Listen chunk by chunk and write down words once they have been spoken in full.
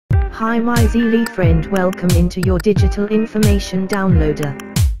Hi my Zeli friend, welcome into your digital information downloader.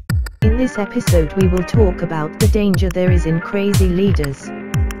 In this episode we will talk about the danger there is in crazy leaders.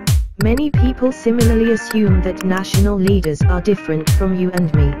 Many people similarly assume that national leaders are different from you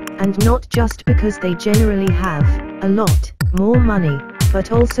and me, and not just because they generally have a lot more money,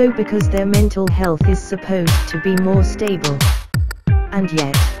 but also because their mental health is supposed to be more stable. And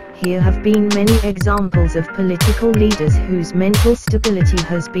yet, here have been many examples of political leaders whose mental stability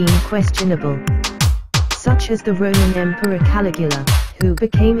has been questionable. Such as the Roman Emperor Caligula, who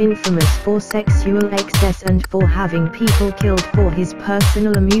became infamous for sexual excess and for having people killed for his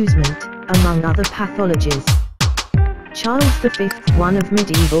personal amusement, among other pathologies. Charles V, one of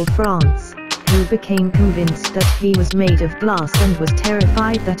medieval France, who became convinced that he was made of glass and was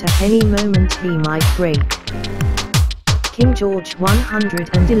terrified that at any moment he might break. King George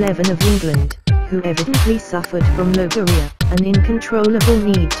 111 of England, who evidently suffered from logorrhea, an uncontrollable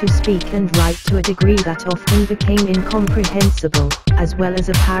need to speak and write to a degree that often became incomprehensible, as well as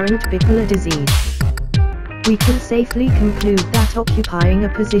apparent bipolar disease. We can safely conclude that occupying a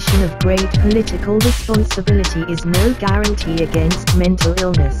position of great political responsibility is no guarantee against mental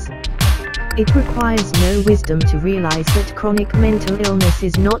illness. It requires no wisdom to realize that chronic mental illness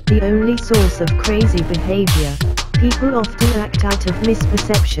is not the only source of crazy behavior. People often act out of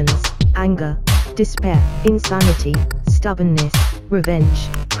misperceptions, anger, despair, insanity, stubbornness, revenge,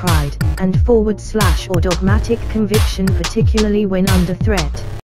 pride, and / or dogmatic conviction, particularly when under threat.